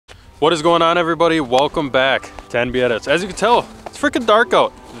What is going on, everybody? Welcome back to NB Edits. As you can tell, it's freaking dark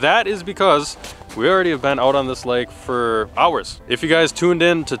out. That is because we already have been out on this lake for hours. If you guys tuned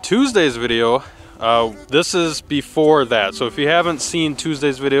in to Tuesday's video, this is before that. So if you haven't seen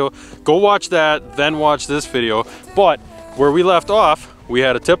Tuesday's video, go watch that, then watch this video. But where we left off, we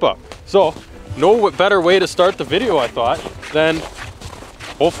had a tip up. So no better way to start the video, I thought, than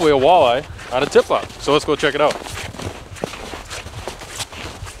hopefully a walleye on a tip up. So let's go check it out.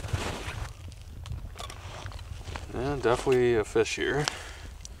 And definitely a fish here.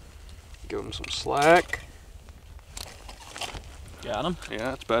 Give him some slack. Got him?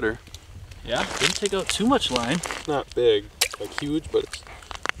 Yeah, it's better. Yeah, didn't take out too much line. Not big, like huge, but it's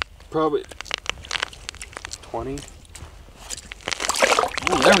probably 20. Ooh,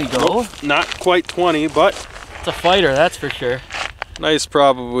 there we go. Nope, not quite 20, but it's a fighter, that's for sure. Nice,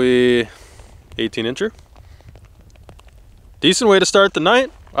 probably 18-incher. Decent way to start the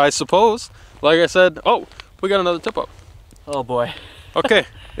night, I suppose. Like I said, oh, we got another tip up. Oh boy. Okay,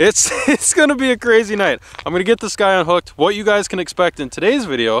 it's gonna be a crazy night. I'm gonna get this guy unhooked. What you guys can expect in today's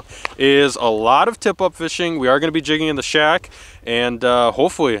video is a lot of tip up fishing. We are gonna be jigging in the shack, and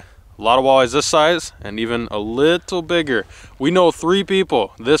hopefully a lot of walleyes this size and even a little bigger. We know 3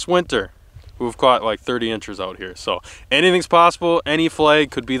 people this winter who've caught like 30 inches out here. So anything's possible. Any flag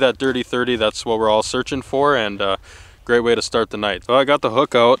could be that dirty 30. That's what we're all searching for, and great way to start the night. So I got the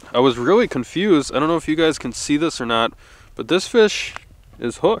hook out. I was really confused. I don't know if you guys can see this or not, but this fish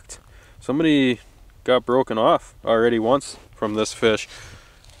is hooked. Somebody got broken off already once from this fish.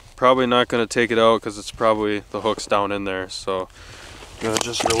 Probably not going to take it out because it's probably the hook's down in there. So I'm going to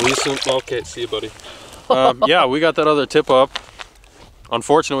just release him. Okay, see you, buddy. Yeah, we got that other tip up.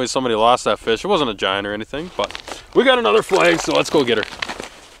 Unfortunately, somebody lost that fish. It wasn't a giant or anything, but we got another flag, so let's go get her.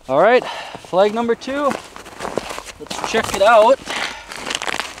 All right, flag number 2. Let's check it out.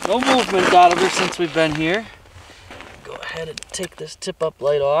 No movement out of her since we've been here. Go ahead and take this tip up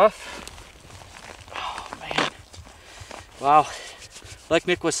light off. Oh man. Wow. Like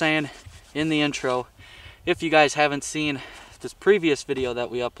Nick was saying in the intro, if you guys haven't seen this previous video that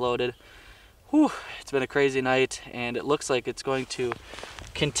we uploaded, whew, it's been a crazy night and it looks like it's going to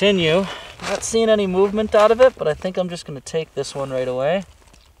continue. Not seeing any movement out of it, but I think I'm just going to take this one right away.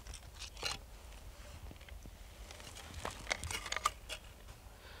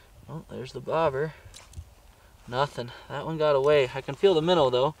 Oh, there's the bobber. Nothing. That one got away. I can feel the minnow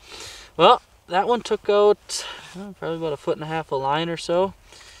though. Well, that one took out probably about 1.5 feet of line or so,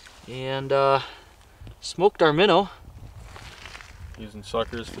 and smoked our minnow. Using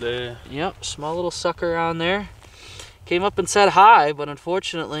suckers today. Yep, small little sucker on there. Came up and said hi, but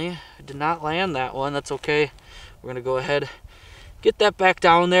unfortunately I did not land that one. That's okay. We're gonna go ahead, get that back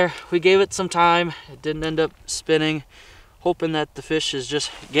down there. We gave it some time. It didn't end up spinning. Hoping that the fish is just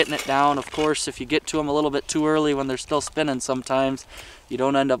getting it down. Of course, if you get to them a little bit too early when they're still spinning, sometimes you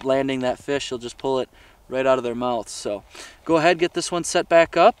don't end up landing that fish. You'll just pull it right out of their mouth. So go ahead, get this one set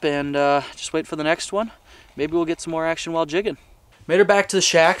back up, and just wait for the next one. Maybe we'll get some more action while jigging. Made her back to the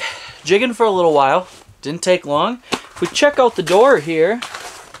shack, jigging for a little while. Didn't take long. If we check out the door here,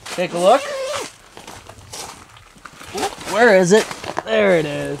 take a look. Where is it? There it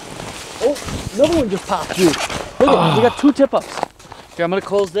is. Oh, another one just popped through. Look at it, we got 2 tip-ups. Here, I'm gonna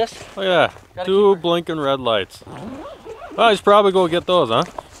close this. Oh yeah, 2 blinking red lights. Oh, he's probably gonna get those, huh?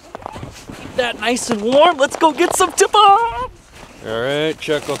 Keep that nice and warm. Let's go get some tip-ups. All right,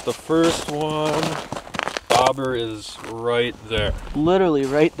 check out the first one. Bobber is right there. Literally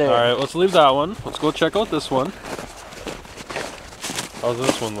right there. All right, let's leave that one. Let's go check out this one. How's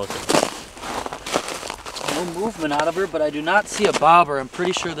this one looking? No movement out of her, but I do not see a bobber. I'm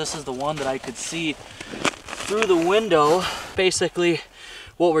pretty sure this is the one that I could see through the window. Basically,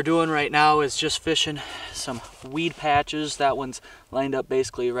 what we're doing right now is just fishing some weed patches. That one's lined up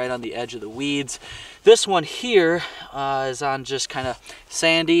basically right on the edge of the weeds. This one here is on just kind of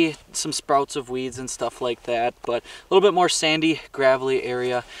sandy, some sprouts of weeds and stuff like that, but a little bit more sandy, gravelly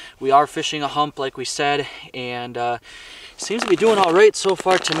area. We are fishing a hump like we said, and seems to be doing all right so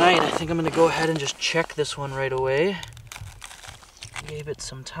far tonight. I think I'm going to go ahead and just check this one right away. Gave it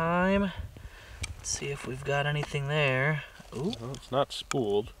some time. Let's see if we've got anything there. Ooh. Well, it's not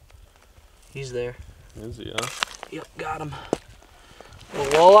spooled. He's there. Is he, huh? Yep, got him. A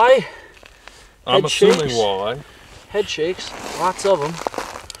walleye. I'm assuming walleye. Head shakes. Lots of them.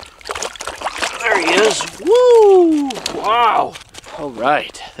 There he is. Woo! Wow. All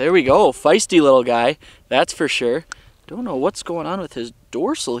right. There we go. Feisty little guy. That's for sure. Don't know what's going on with his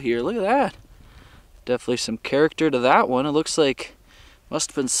dorsal here. Look at that. Definitely some character to that one. It looks like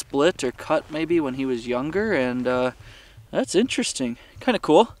must have been split or cut maybe when he was younger, and That's interesting. Kind of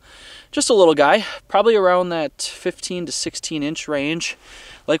cool. Just a little guy, probably around that 15 to 16 inch range.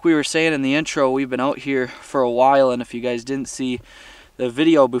 Like we were saying in the intro, we've been out here for a while, and if you guys didn't see the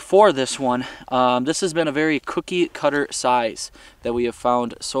video before this one, this has been a very cookie cutter size that we have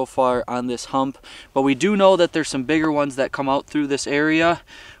found so far on this hump, but we do know that there's some bigger ones that come out through this area.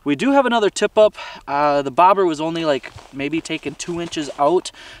 We do have another tip up. The bobber was only like maybe taken 2 inches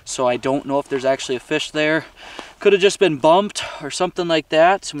out, so I don't know if there's actually a fish there. Could have just been bumped or something like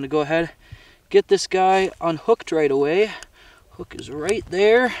that. So I'm gonna go ahead, get this guy unhooked right away. Hook is right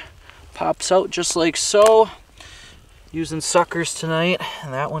there, pops out just like so. Using suckers tonight,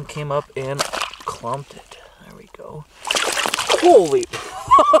 and that one came up and clumped it. There we go. Holy!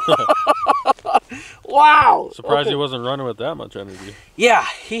 Wow! Surprised he wasn't running with that much energy. Yeah,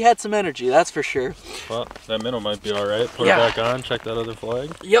 he had some energy, that's for sure. Well, that minnow might be all right. Put it back on, check that other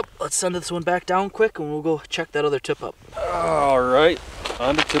flag. Yep, let's send this one back down quick, and we'll go check that other tip up. All right,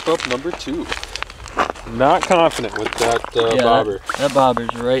 on to tip up number 2. Not confident with that bobber. That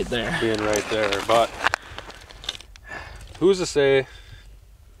bobber's right there. Being right there, but who's to say?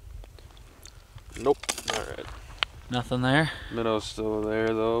 Nope. All right. Nothing there. Minnow's still there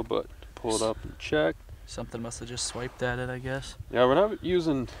though, but pull it up and check. Something must have just swiped at it, I guess. Yeah, we're not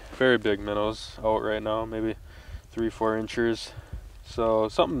using very big minnows out right now, maybe 3-4 inches. So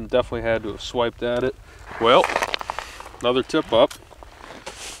something definitely had to have swiped at it. Well, another tip up.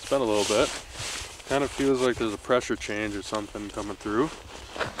 It's been a little bit. Kind of feels like there's a pressure change or something coming through.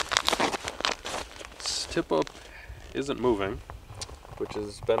 This tip up isn't moving, which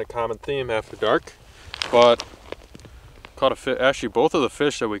has been a common theme after dark, but caught a fish. Actually, both of the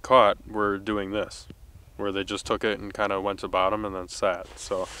fish that we caught were doing this, where they just took it and kind of went to bottom and then sat.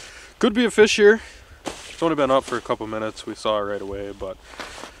 So could be a fish here. It's only been up for a couple minutes. We saw it right away, but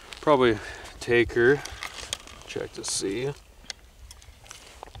probably take her. Check to see.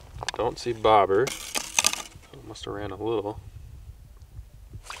 Don't see bobber. Must have ran a little.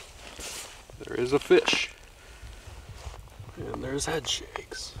 There is a fish. And there's head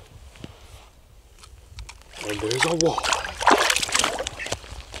shakes. And there's a walleye.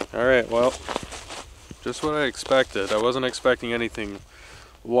 Alright, well, just what I expected. I wasn't expecting anything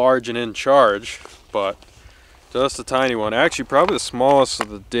large and in charge, but just a tiny one. Actually, probably the smallest of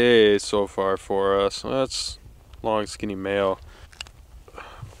the day so far for us. Well, that's long, skinny male.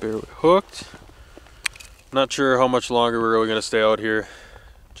 Barely hooked. Not sure how much longer we're really going to stay out here,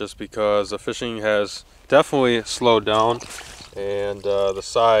 just because the fishing has definitely slowed down, and the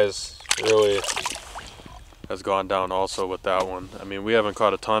size really has gone down also with that one. I mean, we haven't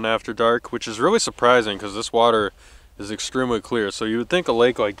caught a ton after dark, which is really surprising because this water is extremely clear. So you would think a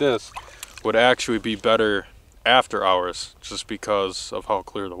lake like this would actually be better after hours, just because of how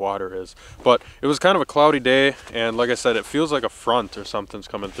clear the water is. But it was kind of a cloudy day, and like I said, it feels like a front or something's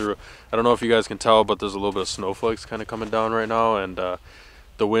coming through. I don't know if you guys can tell, but there's a little bit of snowflakes kind of coming down right now, and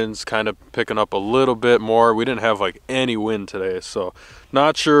the wind's kind of picking up a little bit more. We didn't have like any wind today, so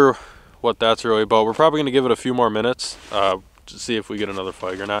not sure what that's really about. We're probably going to give it a few more minutes to see if we get another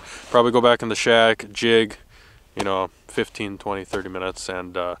flag or not. Probably go back in the shack, jig, you know, 15, 20, 30 minutes,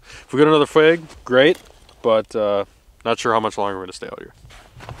 and if we get another flag, great. But not sure how much longer we're going to stay out here.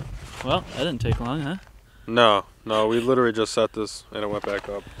 Well, that didn't take long, huh? No, we literally just set this and it went back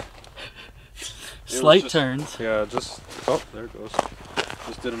up. Slight turns. Yeah, just, oh, there it goes.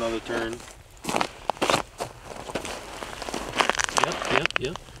 Just did another turn.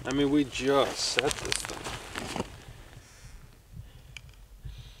 Yep. I mean, we just set this thing.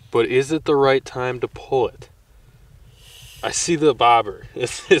 But is it the right time to pull it? I see the bobber.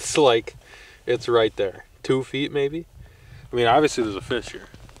 It's like, it's right there. 2 feet maybe? I mean, obviously there's a fish here,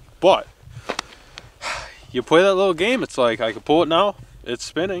 but you play that little game. It's like, I can pull it now, it's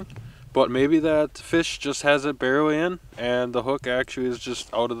spinning, but maybe that fish just has it barely in and the hook actually is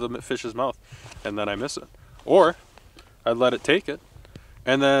just out of the fish's mouth, and then I miss it. Or I'd let it take it,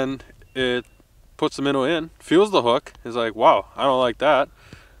 and then it puts the minnow in, feels the hook, is like, wow, I don't like that,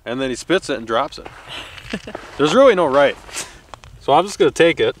 and then he spits it and drops it. There's really no right. So I'm just gonna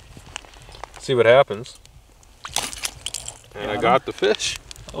take it, see what happens. And I got the fish.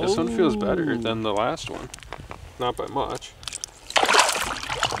 This one feels better than the last one. Not by much.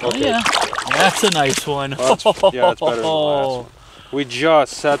 Okay. Yeah, that's a nice one. Well, yeah, it's better than the last one. We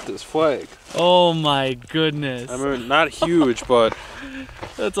just set this flag. Oh my goodness. I mean, not huge, but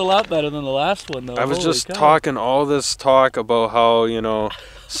that's a lot better than the last one, though. I was just talking all this talk about how, you know,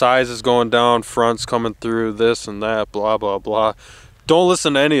 size is going down, fronts coming through, this and that, blah, blah, blah. Don't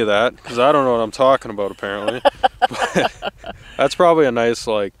listen to any of that, because I don't know what I'm talking about, apparently. But that's probably a nice,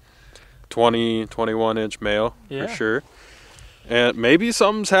 like, 20, 21 inch male, for sure. and maybe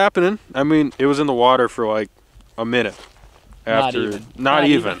something's happening. I mean, it was in the water for like a minute after, not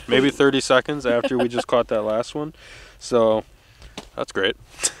even. Maybe 30 seconds after we just caught that last one. So that's great.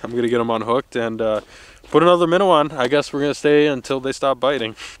 I'm gonna get them unhooked and put another minnow on. I guess we're gonna stay until they stop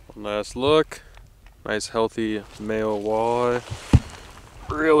biting. One last look. Nice healthy male walleye.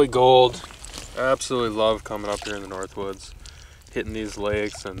 Really gold. Absolutely love coming up here in the Northwoods, hitting these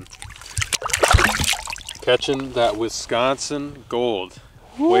lakes and catching that Wisconsin gold.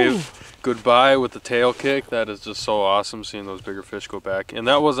 Woo. Wave goodbye with the tail kick. That is just so awesome, seeing those bigger fish go back. And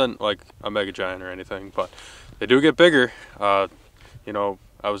that wasn't like a mega giant or anything, but they do get bigger. You know,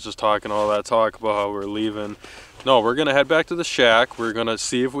 I was just talking all that talk about how we're leaving. No, we're gonna head back to the shack. We're gonna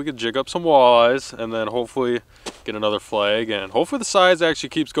see if we could jig up some walleyes and then hopefully get another flag, and hopefully the size actually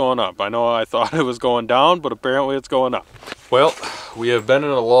keeps going up. I know I thought it was going down, but apparently it's going up. Well, we have been in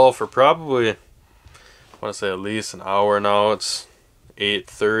a lull for probably, I want to say at least an hour now. It's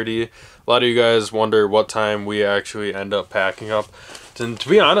 8:30. A lot of you guys wonder what time we actually end up packing up. And to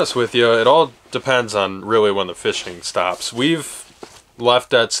be honest with you, it all depends on really when the fishing stops. We've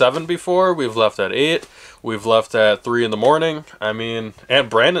left at 7 before, we've left at 8, we've left at 3 in the morning. I mean, and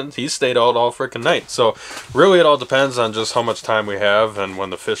Brandon, he stayed out all freaking night. So really it all depends on just how much time we have and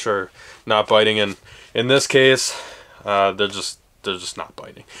when the fish are not biting. And in this case, they're just not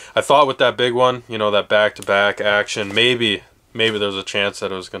biting. I thought with that big one, you know, that back-to-back action, maybe there's a chance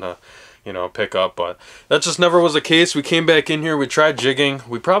that it was gonna, you know, pick up, but that just never was the case. We came back in here, we tried jigging.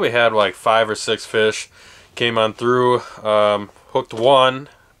 We probably had like 5 or 6 fish. Came on through, hooked one,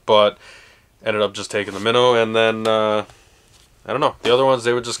 but ended up just taking the minnow. And then I don't know, the other ones,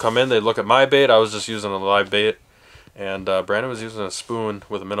 they would just come in, they'd look at my bait. I was just using a live bait, and Brandon was using a spoon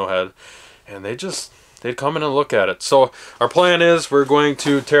with a minnow head, and they'd come in and look at it. So our plan is we're going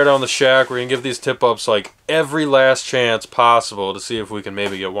to tear down the shack. We're gonna give these tip ups like every last chance possible to see if we can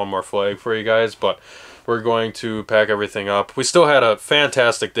maybe get one more flag for you guys, but we're going to pack everything up. We still had a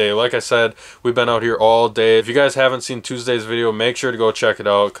fantastic day. Like I said, we've been out here all day. If you guys haven't seen Tuesday's video, make sure to go check it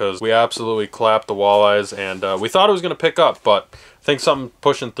out, because we absolutely clapped the walleyes, and we thought it was going to pick up, but I think something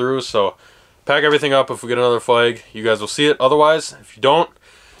pushing through. So pack everything up. If we get another flag, you guys will see it. Otherwise, if you don't,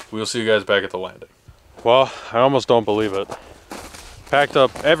 we will see you guys back at the landing. Well, I almost don't believe it. Packed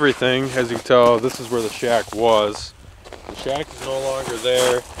up everything. As you can tell, this is where the shack was. The shack is no longer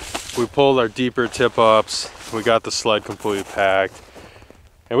there. We pulled our deeper tip ups. We got the sled completely packed,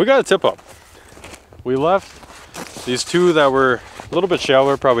 and we got a tip up. We left these two that were a little bit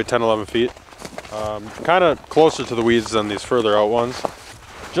shallower, probably 10-11 feet, kind of closer to the weeds than these further out ones,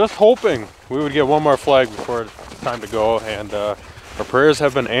 just hoping we would get one more flag before it's time to go, and our prayers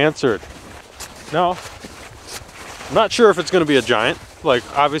have been answered. Now, I'm not sure if it's going to be a giant. Like,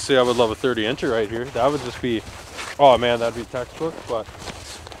 obviously I would love a 30-incher right here. That would just be, oh man, that'd be textbook. But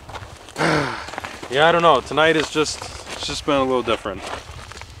yeah, I don't know. Tonight is it's just been a little different.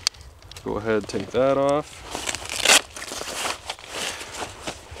 Go ahead, take that off.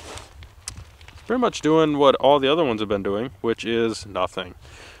 Pretty much doing what all the other ones have been doing, which is nothing.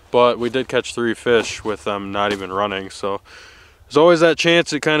 But we did catch 3 fish with them not even running, so there's always that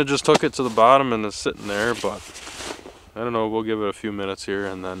chance it kind of just took it to the bottom and is sitting there. But I don't know, we'll give it a few minutes here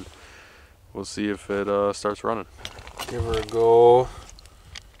and then we'll see if it starts running. Give her a go.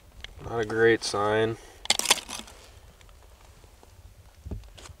 Not a great sign.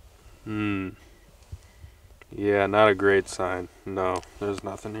 Yeah, not a great sign. No, there's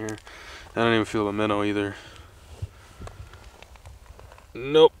nothing here. I don't even feel the minnow either.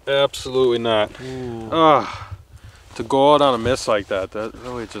 Nope, absolutely not. To go out on a miss like that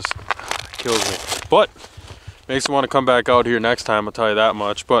really just kills me. But makes me want to come back out here next time, I'll tell you that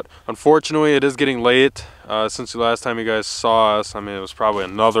much. But unfortunately, it is getting late. Since the last time you guys saw us, I mean, it was probably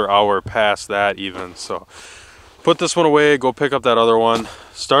another hour past that even. So put this one away, go pick up that other one,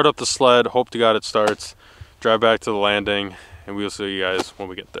 start up the sled, hope to God it starts, drive back to the landing, and we'll see you guys when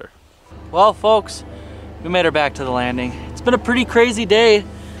we get there. Well, folks, we made her back to the landing. It's been a pretty crazy day.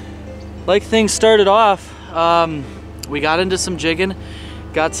 Like things started off, we got into some jigging,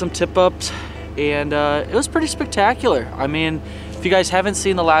 got some tip ups, and it was pretty spectacular. I mean, if you guys haven't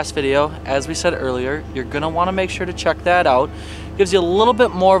seen the last video, as we said earlier, you're gonna wanna make sure to check that out. Gives you a little bit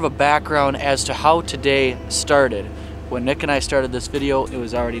more of a background as to how today started. When Nick and I started this video, it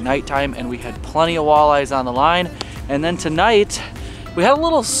was already nighttime and we had plenty of walleyes on the line. And then tonight, we had a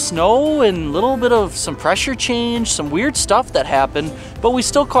little snow and a little bit of some pressure change, some weird stuff that happened, but we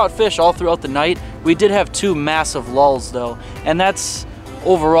still caught fish all throughout the night. We did have 2 massive lulls though, and that's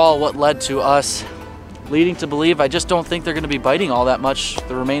overall what led to us leading to believe I just don't think they're gonna be biting all that much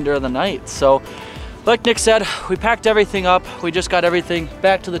the remainder of the night. So like Nick said, we packed everything up. We just got everything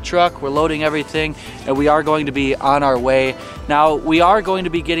back to the truck. We're loading everything, and we are going to be on our way. Now, we are going to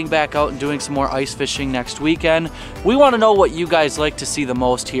be getting back out and doing some more ice fishing next weekend. We want to know what you guys like to see the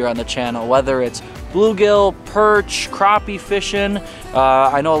most here on the channel, whether it's bluegill, perch, crappie fishing.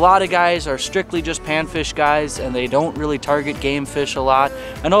 I know a lot of guys are strictly just panfish guys and they don't really target game fish a lot.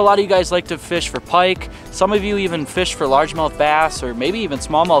 I know a lot of you guys like to fish for pike. Some of you even fish for largemouth bass or maybe even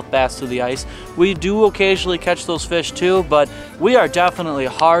smallmouth bass through the ice. We do occasionally catch those fish too, but we are definitely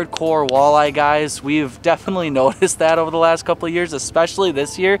hardcore walleye guys. We've definitely noticed that over the last couple of years, especially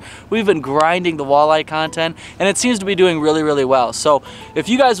this year. We've been grinding the walleye content and it seems to be doing really, really well. So if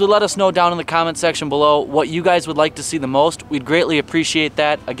you guys would let us know down in the comment section below what you guys would like to see the most, we'd greatly appreciate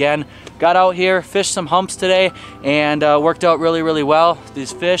that. Again, got out here, fished some humps today, and worked out really, really well.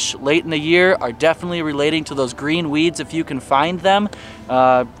 These fish late in the year are definitely relating to those green weeds if you can find them.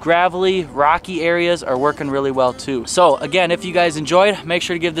 Gravelly, rocky areas are working really well too. So again, if you guys enjoyed, make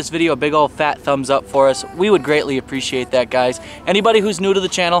sure to give this video a big old fat thumbs up for us. We would greatly appreciate that, guys. Anybody who's new to the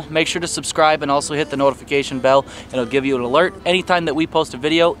channel, make sure to subscribe and also hit the notification bell, and it'll give you an alert anytime that we post a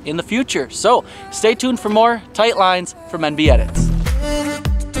video in the future. So stay tuned for more tight lines from NB Edits.